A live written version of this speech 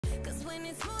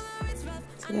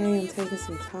Today I'm taking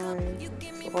some time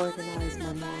to organize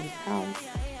my mom's house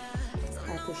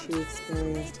after she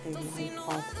experienced a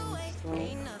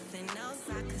life-altering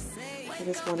stroke. I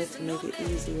just wanted to make it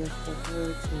easier for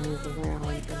her to move around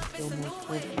and feel more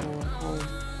comfortable at home.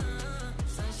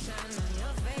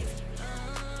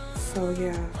 So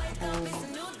yeah,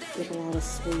 did a lot of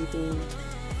sweeping.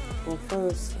 Well,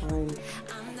 first I'm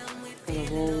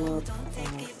gonna roll up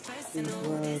these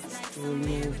rugs to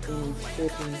remove any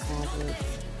stripping habits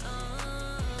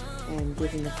and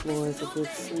giving the floors a good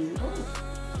sweep.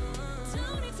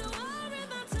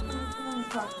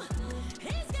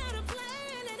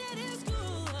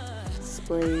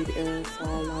 Sprayed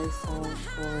aerosol Lysol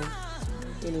for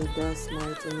any dust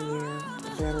mites in the air,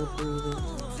 better breathing.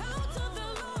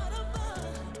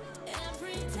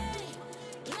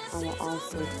 I will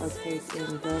also partake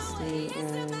in dusting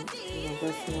and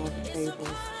dusting off the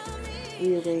tables,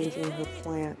 rearranging her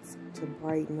plants to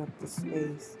brighten up the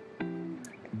space,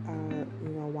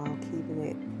 while keeping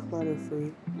it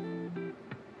clutter-free.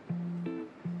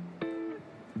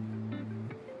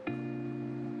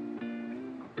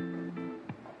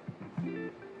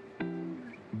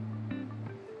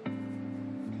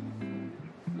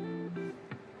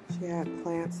 She had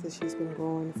plants that she's been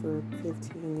growing for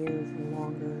 15 years and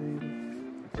longer,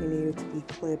 and they needed to be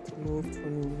clipped and moved to a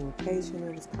new location.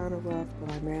 It was kind of rough,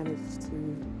 but I managed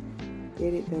to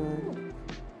get it done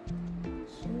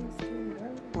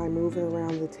by moving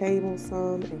around the table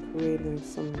some and creating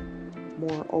some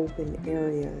more open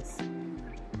areas.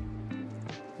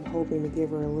 I'm hoping to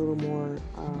give her a little more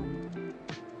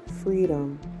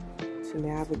freedom to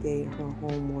navigate her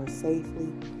home more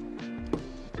safely.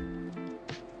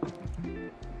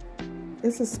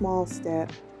 It's a small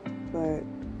step, but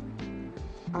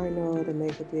I know it'll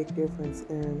make a big difference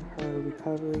in her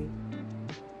recovery.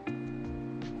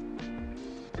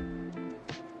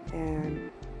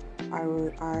 And I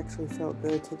actually felt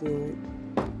good to do it.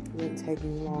 It didn't take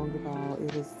me long at all.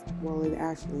 It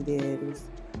actually did. It was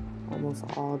almost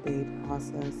an all-day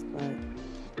process, but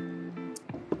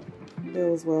it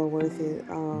was well worth it.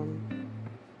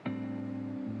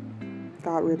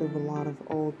 Got rid of a lot of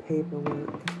old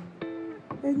paperwork.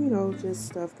 And, just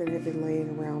stuff that had been laying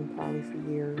around probably for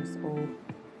years, old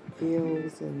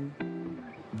bills and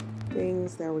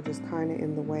things that were just kind of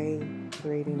in the way,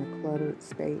 creating a cluttered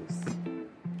space.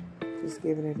 Just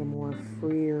giving it a more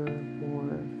freer,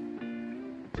 more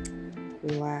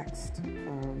relaxed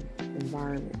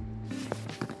environment.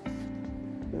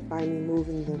 But by me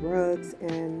moving the rugs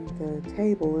and the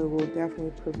table, it will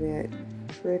definitely prevent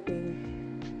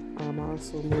tripping. I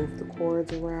also moved the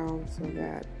cords around so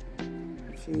that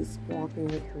she's walking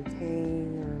with her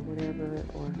cane or whatever,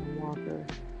 or her walker,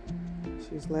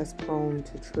 she's less prone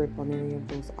to trip on any of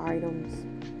those items.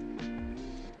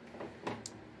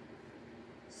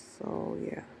 So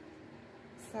yeah.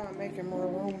 So I'm making more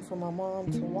room for my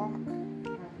mom to walk.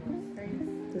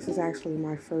 This is actually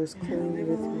my first clean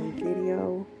with me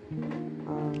video.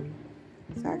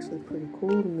 It's actually pretty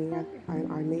cool to me.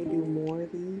 I may do more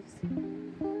of these.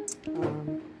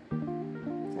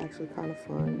 It's actually kind of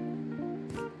fun.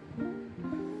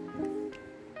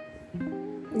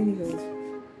 Anywho,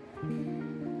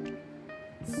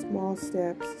 small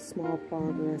steps, small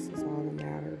progress is all that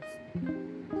matters.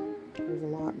 There's a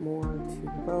lot more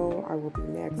to go. I will be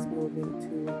next moving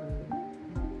to her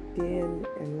den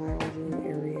and lounging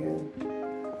area.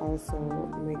 Also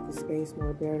make the space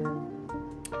more better.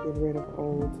 Get rid of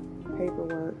old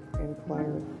paperwork and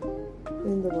clutter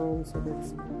in the room so that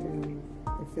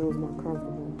it feels more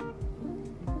comfortable.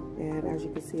 And as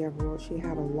you can see, she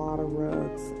had a lot of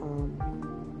rugs.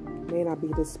 May not be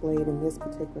displayed in this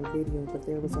particular video, but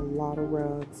there was a lot of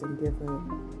rugs in different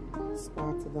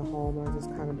spots of the home. I just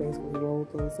kind of basically rolled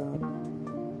those up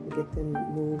and get them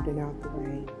moved and out the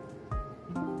way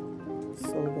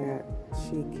so that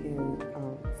she can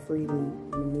freely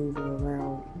maneuver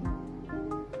around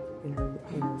in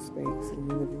her space in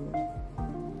the living room.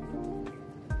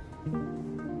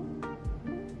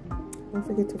 Don't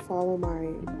forget to follow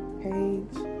my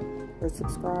page or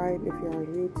subscribe if you're on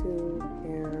YouTube,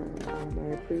 and I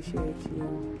appreciate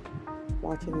you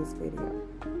watching this video.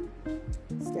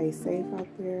 Stay safe out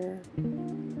there,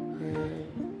 and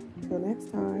until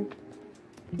next time,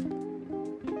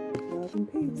 love and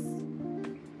peace.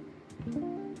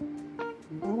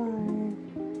 Bye-bye.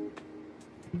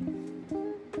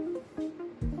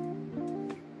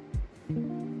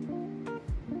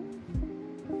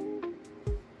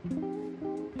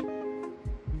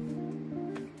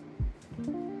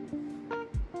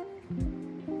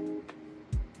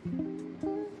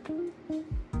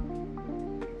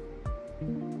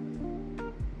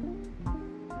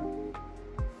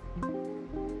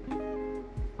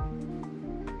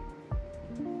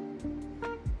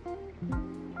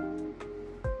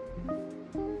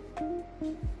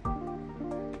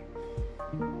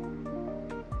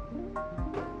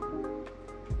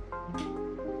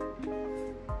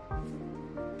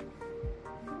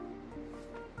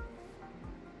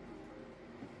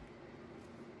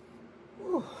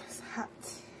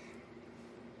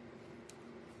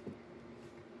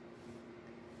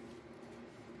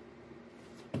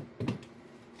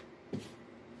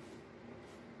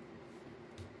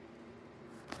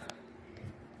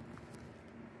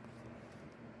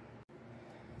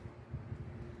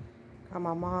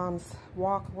 Got my mom's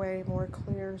walkway more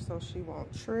clear so she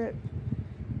won't trip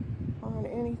on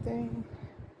anything.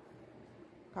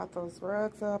 Got those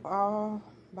rugs up all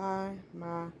by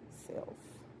myself.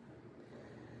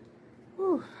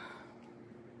 Whew.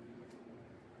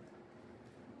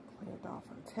 Cleaned off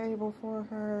her table for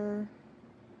her.